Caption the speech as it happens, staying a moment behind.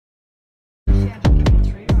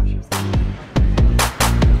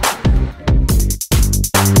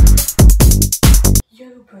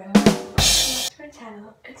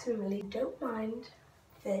really don't mind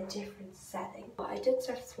the different setting. But I did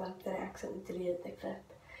start this vlog, then I accidentally deleted the clip.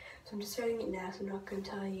 So I'm just starting it now, so I'm not going to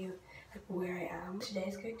tell you like where I am. Today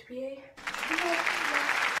is going to be a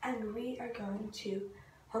and we are going to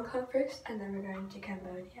Hong Kong first, and then we're going to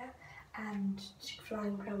Cambodia. And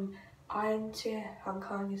flying from Ireland to Hong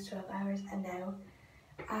Kong is 12 hours, and now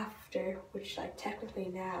after, which like technically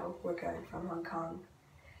now we're going from Hong Kong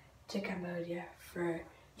to Cambodia for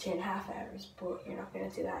 2.5 hours, but you're not going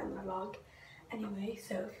to see that in the vlog. Anyway,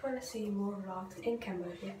 so if you want to see more vlogs in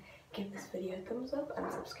Cambodia, give this video a thumbs up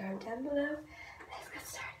and subscribe down below. Let's get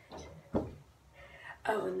started.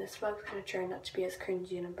 Oh, and this vlog's going to turn out to be as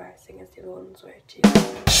cringy and embarrassing as the other ones were too.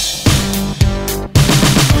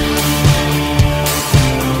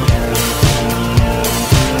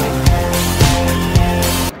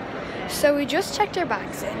 So we just checked our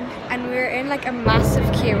bags in, and we were in like a massive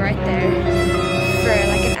queue right there for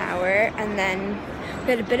like an hour, and then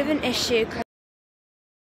we had a bit of an issue because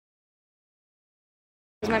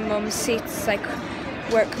my mum's seats like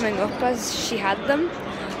weren't coming up as she had them,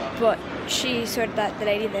 but she sorted that, the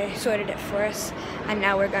lady there sorted it for us, and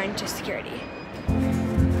now we're going to security.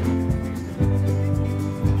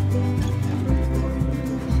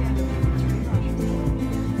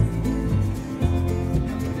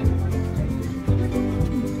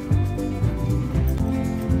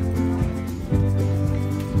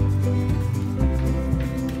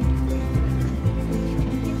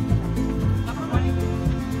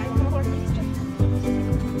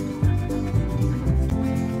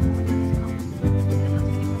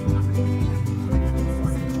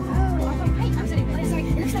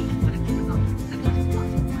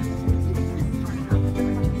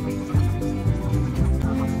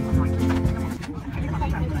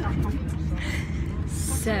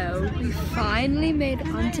 So we finally made it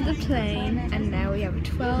onto the plane, and now we have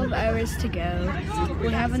 12 hours to go.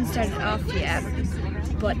 We haven't started off yet,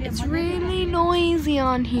 but it's really noisy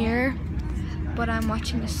on here. But I'm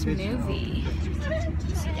watching this movie,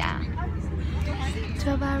 so yeah,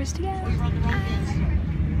 12 hours to go.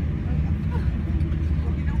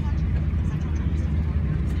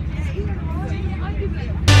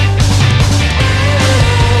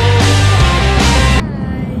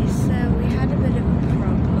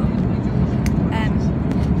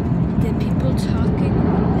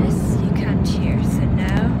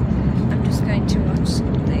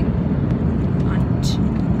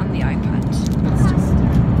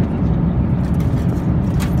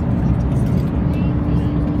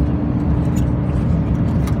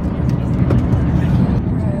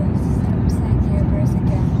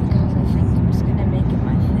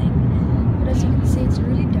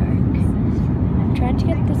 To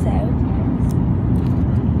get this out.